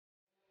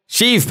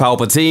Sheev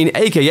Palpatine,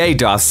 aka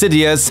Darth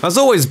Sidious, has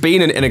always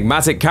been an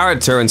enigmatic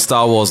character in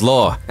Star Wars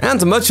lore,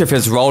 and much of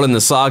his role in the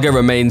saga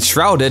remains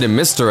shrouded in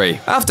mystery.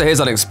 After his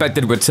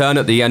unexpected return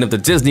at the end of the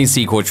Disney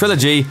sequel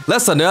trilogy,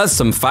 let's unearth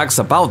some facts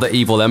about the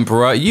evil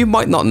Emperor you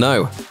might not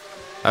know.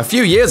 A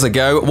few years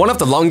ago, one of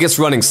the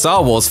longest-running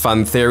Star Wars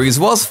fan theories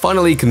was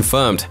finally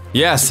confirmed.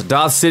 Yes,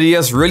 Darth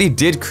Sidious really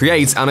did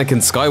create Anakin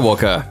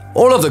Skywalker.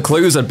 All of the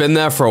clues had been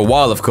there for a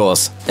while, of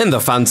course. In The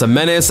Phantom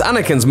Menace,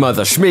 Anakin's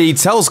mother Shmi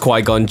tells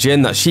Qui-Gon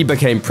Jinn that she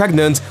became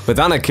pregnant with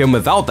Anakin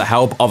without the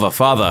help of her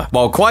father,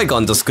 while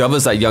Qui-Gon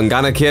discovers that young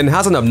Anakin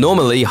has an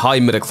abnormally high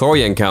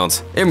midichlorian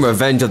count. In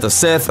Revenge of the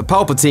Sith,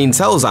 Palpatine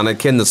tells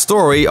Anakin the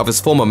story of his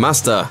former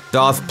master,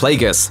 Darth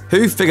Plagueis,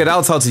 who figured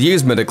out how to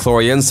use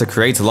midichlorians to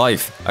create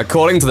life.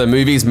 According to the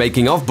movie's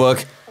making-of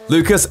book,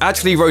 Lucas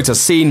actually wrote a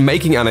scene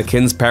making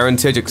Anakin's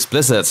parentage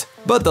explicit,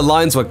 but the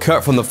lines were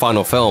cut from the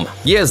final film.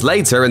 Years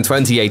later, in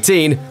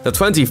 2018, the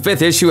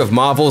 25th issue of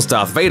Marvel's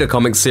Darth Vader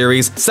comic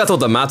series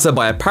settled the matter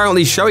by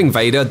apparently showing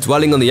Vader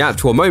dwelling on the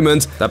actual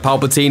moment that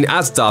Palpatine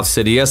as Darth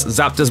Sidious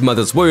zapped his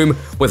mother's womb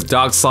with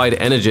dark side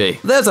energy.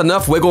 There's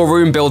enough wiggle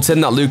room built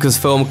in that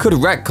Lucasfilm could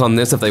retcon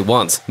this if they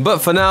want, but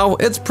for now,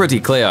 it's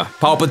pretty clear.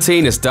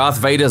 Palpatine is Darth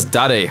Vader's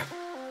daddy.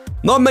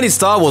 Not many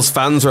Star Wars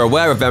fans are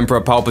aware of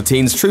Emperor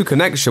Palpatine's true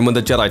connection with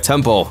the Jedi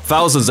Temple.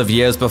 Thousands of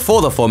years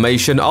before the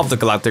formation of the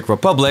Galactic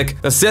Republic,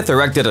 the Sith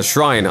erected a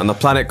shrine on the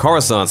planet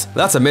Coruscant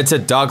that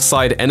emitted dark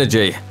side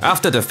energy.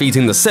 After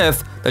defeating the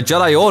Sith, the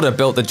Jedi Order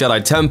built the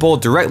Jedi Temple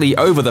directly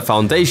over the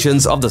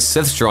foundations of the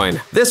Sith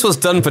Shrine. This was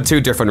done for two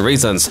different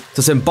reasons: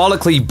 to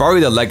symbolically bury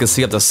the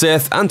legacy of the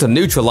Sith and to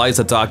neutralize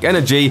the dark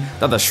energy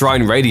that the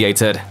shrine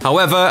radiated.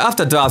 However,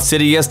 after Darth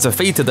Sidious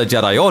defeated the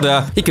Jedi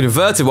Order, he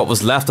converted what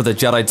was left of the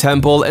Jedi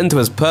Temple into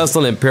his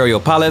personal Imperial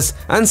Palace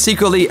and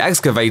secretly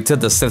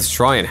excavated the Sith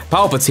Shrine.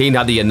 Palpatine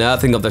had the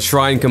unearthing of the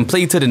shrine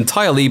completed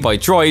entirely by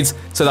droids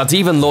so that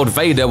even Lord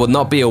Vader would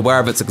not be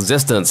aware of its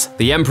existence.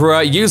 The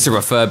Emperor used the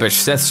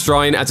refurbished Sith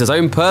Shrine as his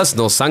own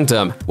personal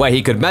sanctum, where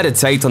he could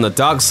meditate on the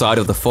dark side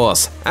of the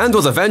Force, and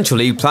was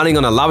eventually planning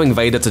on allowing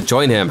Vader to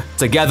join him.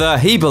 Together,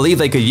 he believed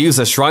they could use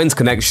the shrine's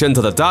connection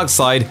to the dark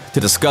side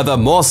to discover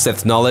more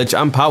Sith knowledge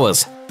and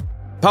powers.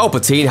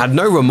 Palpatine had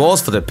no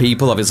remorse for the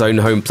people of his own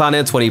home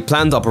planet when he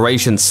planned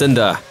Operation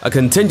Cinder, a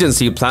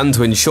contingency plan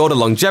to ensure the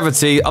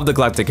longevity of the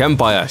Galactic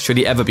Empire should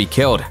he ever be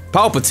killed.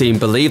 Palpatine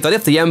believed that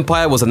if the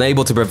Empire was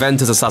unable to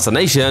prevent his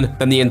assassination,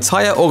 then the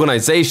entire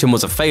organization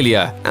was a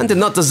failure and did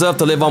not deserve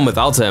to live on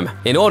without him.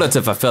 In order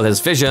to fulfill his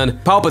vision,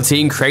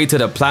 Palpatine created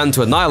a plan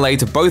to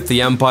annihilate both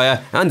the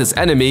Empire and its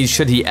enemies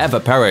should he ever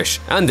perish,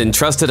 and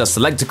entrusted a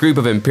select group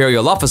of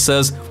Imperial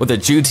officers with the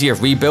duty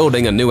of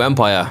rebuilding a new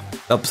empire.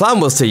 The plan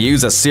was to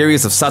use a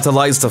series of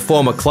satellites to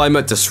form a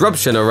climate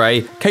disruption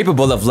array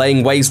capable of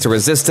laying waste to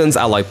resistance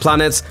allied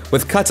planets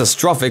with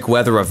catastrophic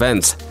weather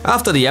events.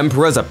 After the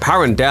Emperor's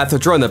apparent death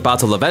during the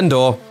Battle of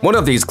Endor, one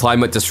of these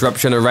climate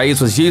disruption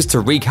arrays was used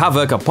to wreak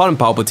havoc upon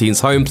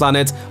Palpatine's home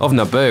planet of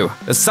Naboo.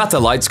 The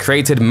satellites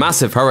created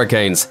massive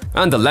hurricanes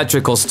and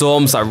electrical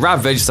storms that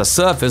ravaged the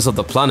surface of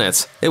the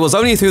planet. It was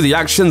only through the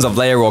actions of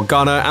Leia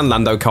Organa and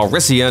Lando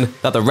Calrissian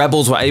that the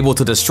rebels were able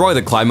to destroy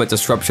the climate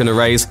disruption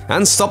arrays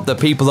and stop the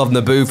people of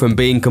Naboo from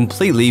being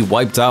completely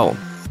wiped out.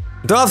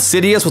 Darth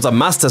Sidious was a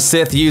master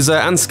Sith user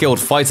and skilled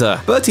fighter,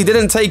 but he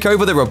didn't take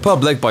over the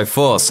Republic by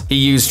force. He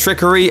used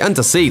trickery and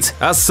deceit.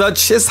 As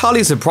such, it's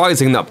highly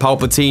surprising that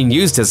Palpatine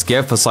used his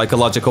gift for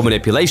psychological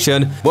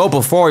manipulation well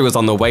before he was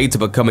on the way to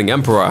becoming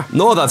Emperor,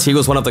 nor that he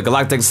was one of the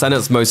Galactic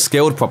Senate's most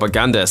skilled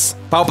propagandists.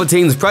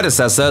 Palpatine's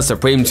predecessor,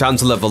 Supreme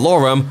Chancellor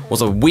Valorum,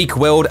 was a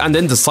weak-willed and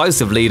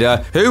indecisive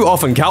leader who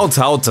often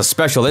kowtowed to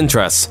special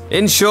interests.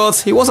 In short,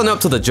 he wasn't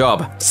up to the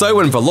job. So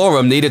when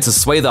Valorum needed to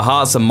sway the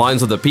hearts and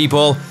minds of the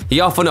people,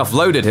 he often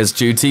offloaded his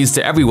duties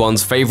to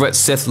everyone's favorite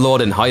Sith Lord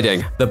in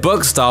hiding. The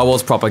book Star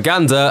Wars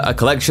Propaganda, a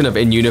collection of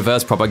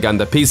in-universe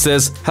propaganda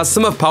pieces, has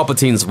some of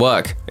Palpatine's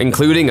work,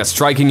 including a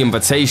striking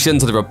invitation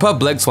to the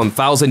Republic's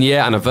 1,000-year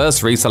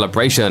anniversary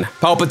celebration.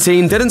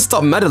 Palpatine didn't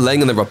stop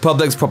meddling in the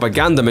Republic's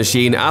propaganda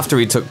machine after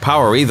he took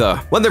power either.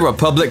 When the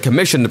Republic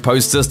commissioned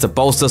posters to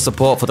bolster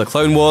support for the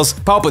Clone Wars,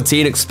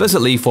 Palpatine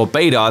explicitly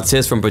forbade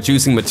artists from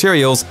producing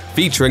materials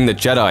featuring the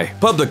Jedi.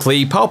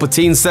 Publicly,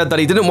 Palpatine said that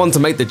he didn't want to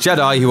make the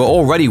Jedi, who were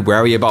already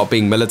wary about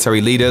being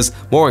military leaders,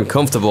 more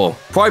uncomfortable.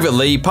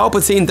 Privately,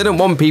 Palpatine didn't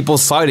want people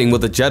siding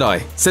with the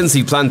Jedi, since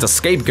he planned to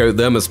scapegoat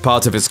them as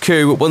part of his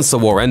coup once the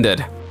war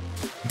ended.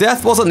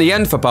 Death wasn't the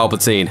end for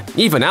Palpatine.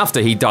 Even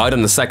after he died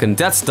on the second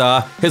Death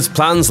Star, his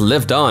plans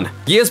lived on.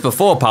 Years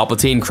before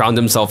Palpatine crowned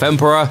himself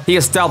Emperor, he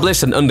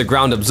established an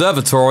underground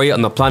observatory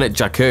on the planet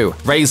Jakku,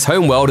 Rey's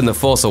homeworld in The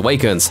Force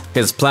Awakens.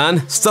 His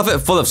plan? Stuff it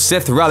full of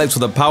Sith relics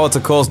with the power to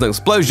cause an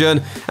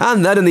explosion,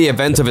 and then in the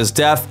event of his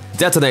death,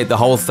 detonate the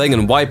whole thing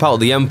and wipe out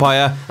the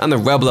Empire and the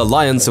Rebel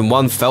Alliance in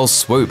one fell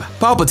swoop.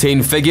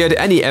 Palpatine figured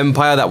any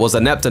Empire that was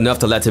inept enough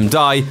to let him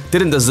die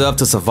didn't deserve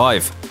to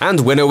survive, and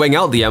winnowing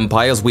out the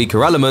Empire's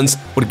weaker elements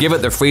would give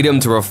it the freedom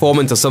to reform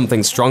into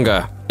something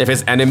stronger. If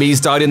his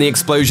enemies died in the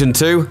explosion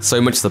too, so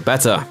much the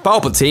better.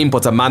 Palpatine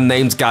put a man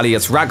named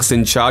Gallius Rax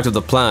in charge of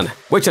the plan,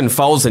 which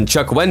unfolds in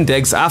Chuck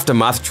Wendig's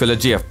Aftermath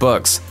trilogy of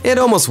books. It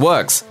almost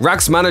works.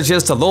 Rax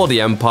manages to lure the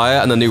Empire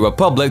and the New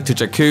Republic to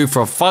Jakku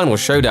for a final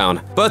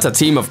showdown, but a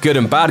team of good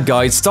and bad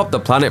guys stop the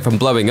planet from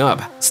blowing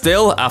up.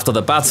 Still, after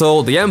the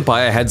battle, the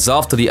Empire heads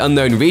off to the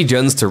unknown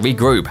regions to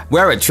regroup,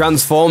 where it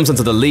transforms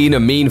into the lean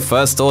and mean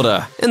First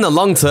Order. In the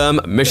long term,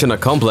 mission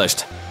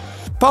accomplished.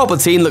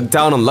 Palpatine looked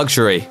down on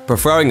luxury,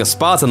 preferring a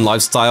Spartan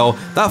lifestyle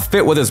that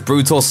fit with his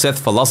brutal Sith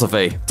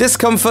philosophy.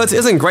 Discomfort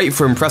isn't great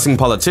for impressing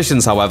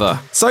politicians, however,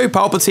 so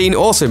Palpatine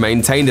also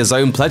maintained his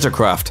own pleasure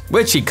craft,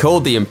 which he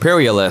called the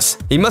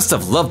Imperialist. He must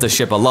have loved the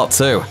ship a lot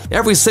too.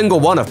 Every single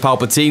one of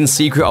Palpatine's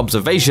secret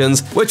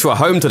observations, which were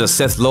home to the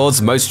Sith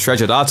Lord's most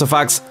treasured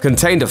artifacts,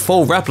 contained a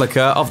full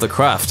replica of the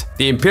craft.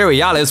 The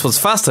Imperialist was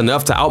fast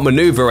enough to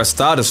outmaneuver a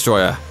Star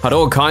Destroyer, had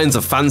all kinds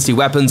of fancy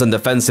weapons and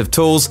defensive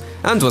tools,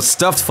 and was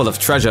stuffed full of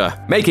treasure,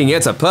 making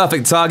it a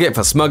perfect target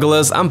for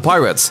smugglers and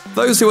pirates,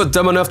 those who were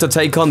dumb enough to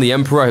take on the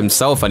Emperor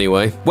himself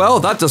anyway.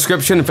 Well, that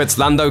description fits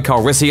Lando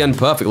Calrissian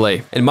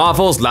perfectly. In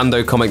Marvel's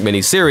Lando comic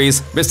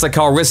miniseries, Mr.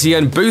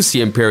 Calrissian boosts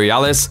the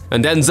Imperialist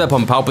and ends up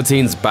on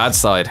Palpatine's bad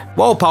side.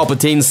 While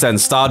Palpatine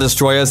sends Star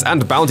Destroyers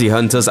and bounty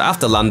hunters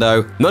after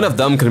Lando, none of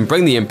them can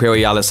bring the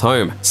Imperialist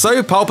home,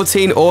 so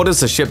Palpatine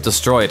orders the ship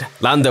destroyed.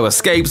 Lando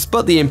escapes,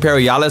 but the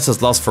Imperialist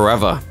is lost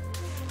forever.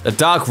 The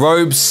dark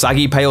robes,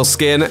 saggy pale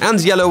skin, and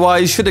yellow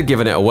eyes should have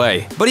given it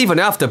away. But even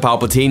after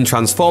Palpatine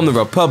transformed the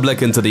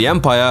Republic into the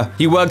Empire,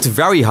 he worked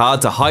very hard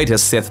to hide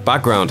his Sith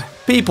background.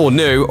 People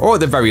knew, or at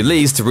the very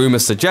least,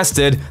 rumors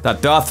suggested,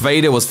 that Darth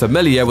Vader was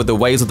familiar with the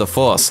ways of the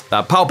Force.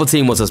 That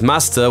Palpatine was his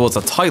master was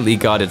a tightly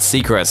guarded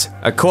secret.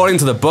 According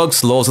to the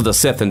books Laws of the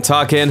Sith and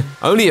Tarkin,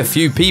 only a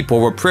few people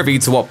were privy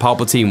to what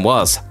Palpatine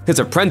was. His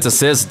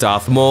apprentices,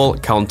 Darth Maul,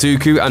 Count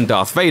Dooku, and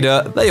Darth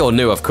Vader, they all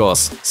knew of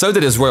course. So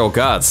did his royal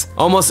guards.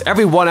 Almost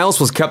everyone else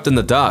was kept in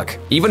the dark.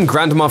 Even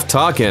Grand Moff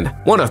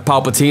Tarkin, one of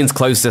Palpatine's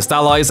closest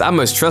allies and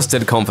most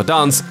trusted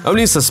confidants,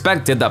 only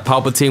suspected that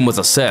Palpatine was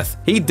a Sith.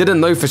 He didn't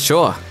know for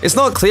sure. It's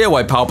not clear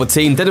why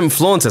Palpatine didn't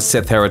flaunt his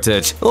Sith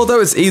heritage,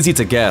 although it's easy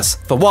to guess.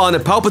 For one,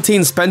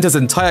 Palpatine spent his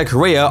entire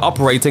career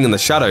operating in the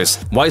shadows.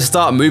 Why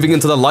start moving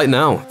into the light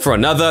now? For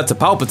another, to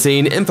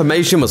Palpatine,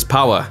 information was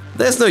power.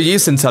 There's no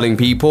use in telling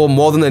people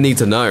more than they need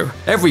to know.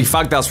 Every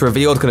fact that's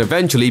revealed can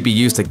eventually be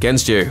used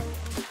against you.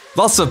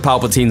 Lots of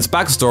Palpatine's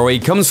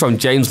backstory comes from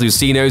James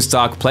Luceno's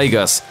Dark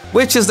Plagueis,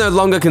 which is no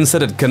longer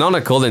considered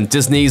canonical in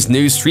Disney's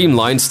new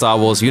streamlined Star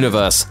Wars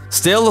universe.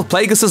 Still,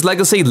 Plagueis'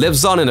 legacy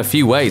lives on in a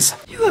few ways.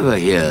 You ever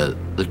hear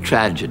the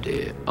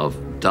tragedy of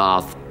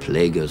Darth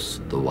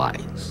Plagueis the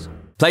Wise?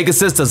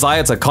 Plagueis'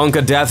 desire to conquer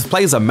death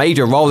plays a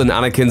major role in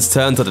Anakin's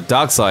turn to the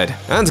dark side,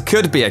 and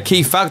could be a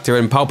key factor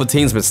in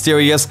Palpatine's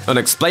mysterious,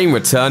 unexplained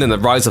return in the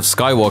Rise of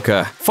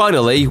Skywalker.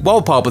 Finally,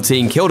 while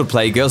Palpatine killed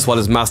Plagueis while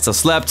his master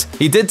slept,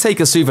 he did take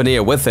a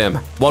souvenir with him,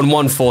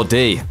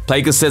 114D,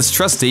 Plagueis'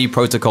 trusty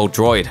protocol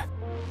droid.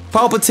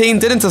 Palpatine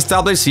didn't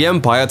establish the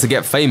Empire to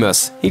get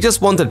famous, he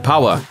just wanted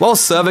power. While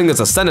serving as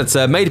a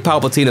senator made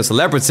Palpatine a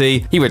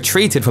celebrity, he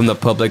retreated from the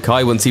public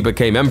eye once he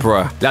became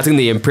Emperor, letting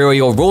the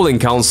Imperial Ruling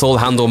Council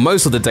handle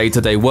most of the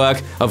day-to-day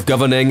work of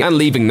governing and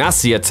leaving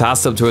nastier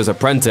tasks up to his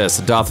apprentice,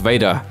 Darth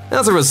Vader.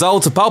 As a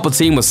result,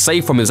 Palpatine was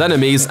safe from his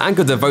enemies and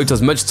could devote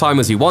as much time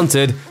as he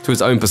wanted to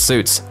his own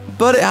pursuits.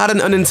 But it had an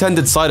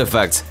unintended side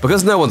effect.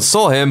 Because no one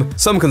saw him,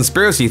 some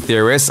conspiracy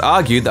theorists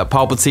argued that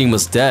Palpatine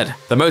was dead.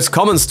 The most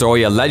common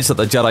story alleged that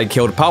the Jedi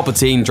killed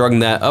Palpatine during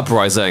their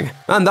uprising,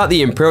 and that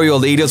the Imperial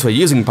leaders were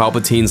using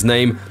Palpatine's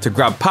name to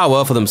grab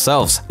power for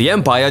themselves. The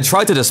Empire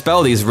tried to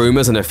dispel these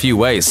rumors in a few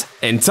ways.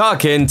 In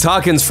Tarkin,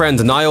 Tarkin's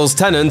friend Niles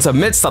Tennant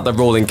admits that the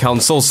ruling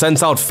council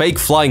sent out fake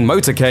flying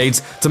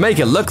motorcades to make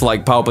it look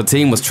like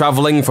Palpatine was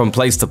traveling from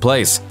place to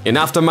place. In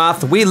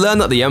Aftermath, we learn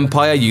that the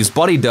Empire used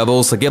body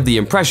doubles to give the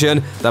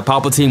impression that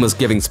Palpatine was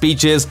giving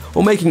speeches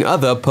or making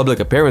other public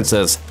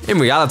appearances. In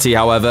reality,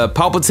 however,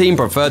 Palpatine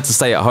preferred to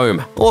stay at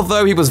home,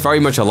 although he was very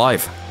much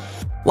alive.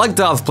 Like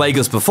Darth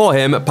Plagueis before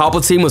him,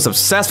 Palpatine was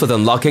obsessed with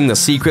unlocking the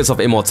secrets of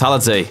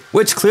immortality,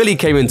 which clearly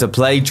came into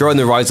play during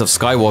the Rise of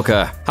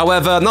Skywalker.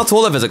 However, not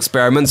all of his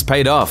experiments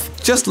paid off.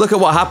 Just look at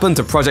what happened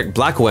to Project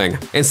Blackwing.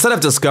 Instead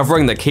of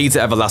discovering the key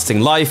to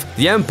everlasting life,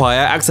 the Empire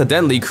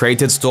accidentally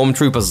created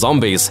stormtrooper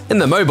zombies. In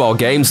the mobile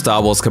game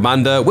Star Wars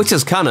Commander, which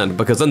is canon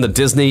because under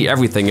Disney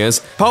everything is,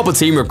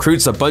 Palpatine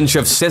recruits a bunch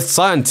of Sith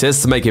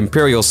scientists to make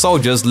Imperial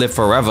soldiers live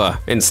forever.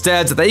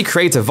 Instead, they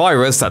create a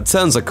virus that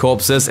turns the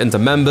corpses into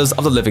members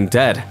of the living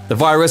dead. instead. The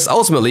virus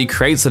ultimately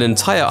creates an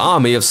entire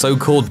army of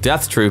so-called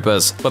Death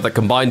Troopers, but the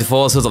combined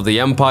forces of the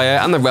Empire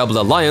and the Rebel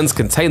Alliance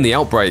contain the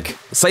outbreak,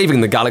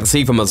 saving the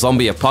galaxy from a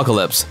zombie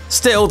apocalypse.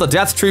 Still, the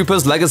Death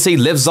Troopers' legacy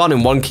lives on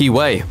in one key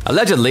way.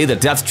 Allegedly, the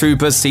Death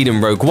Troopers seen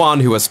in Rogue One,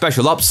 who were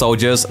special ops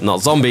soldiers,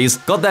 not zombies,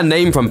 got their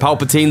name from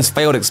Palpatine's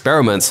failed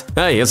experiment.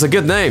 Hey, it's a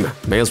good name.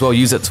 May as well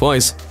use it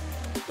twice.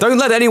 Don't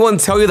let anyone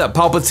tell you that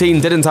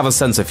Palpatine didn't have a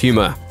sense of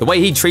humor. The way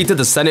he treated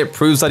the Senate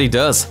proves that he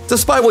does.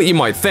 Despite what you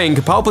might think,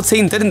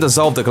 Palpatine didn't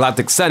dissolve the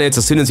Galactic Senate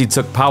as soon as he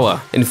took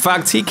power. In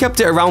fact, he kept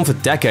it around for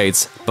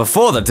decades.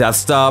 Before the Death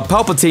Star,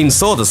 Palpatine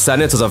saw the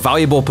Senate as a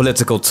valuable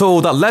political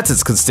tool that let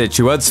its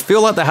constituents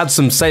feel like they had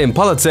some say in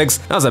politics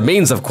as a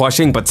means of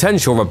quashing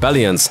potential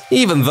rebellions,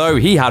 even though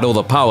he had all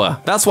the power.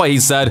 That's why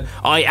he said,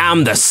 "I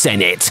am the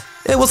Senate."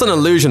 It was an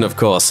illusion, of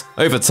course.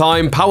 Over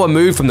time, power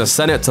moved from the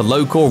Senate to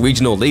local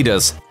regional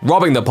leaders,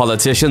 robbing the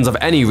politicians of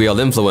any real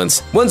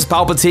influence. Once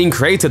Palpatine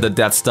created the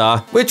Death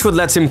Star, which would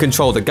let him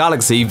control the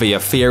galaxy via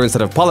fear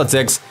instead of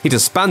politics, he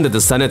disbanded the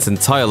Senate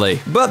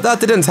entirely. But that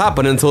didn't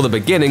happen until the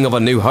beginning of A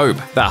New Hope.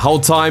 That whole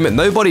time,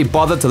 nobody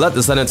bothered to let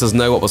the senators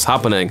know what was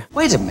happening.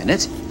 Wait a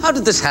minute, how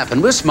did this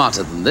happen? We're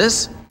smarter than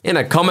this. In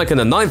a comic in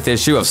the 9th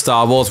issue of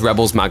Star Wars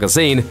Rebels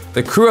magazine,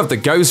 the crew of the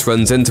Ghost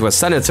runs into a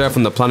senator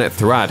from the planet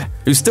Thrad,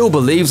 who still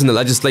believes in the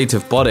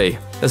legislative body.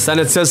 The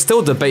senators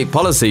still debate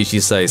policy, she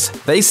says.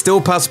 They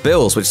still pass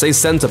bills which they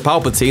send to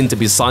Palpatine to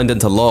be signed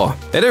into law.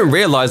 They don't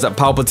realize that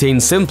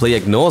Palpatine simply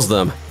ignores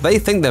them. They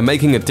think they're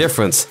making a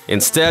difference.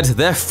 Instead,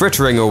 they're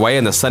frittering away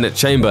in the Senate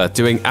chamber,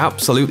 doing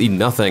absolutely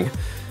nothing.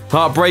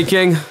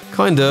 Heartbreaking?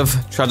 Kind of.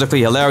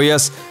 Tragically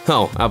hilarious?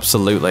 Oh,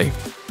 absolutely.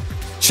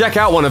 Check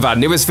out one of our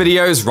newest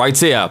videos right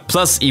here.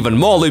 Plus, even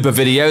more Looper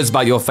videos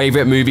about your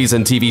favorite movies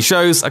and TV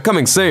shows are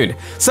coming soon.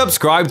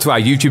 Subscribe to our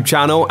YouTube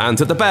channel and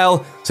hit the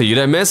bell so you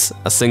don't miss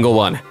a single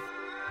one.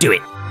 Do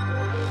it!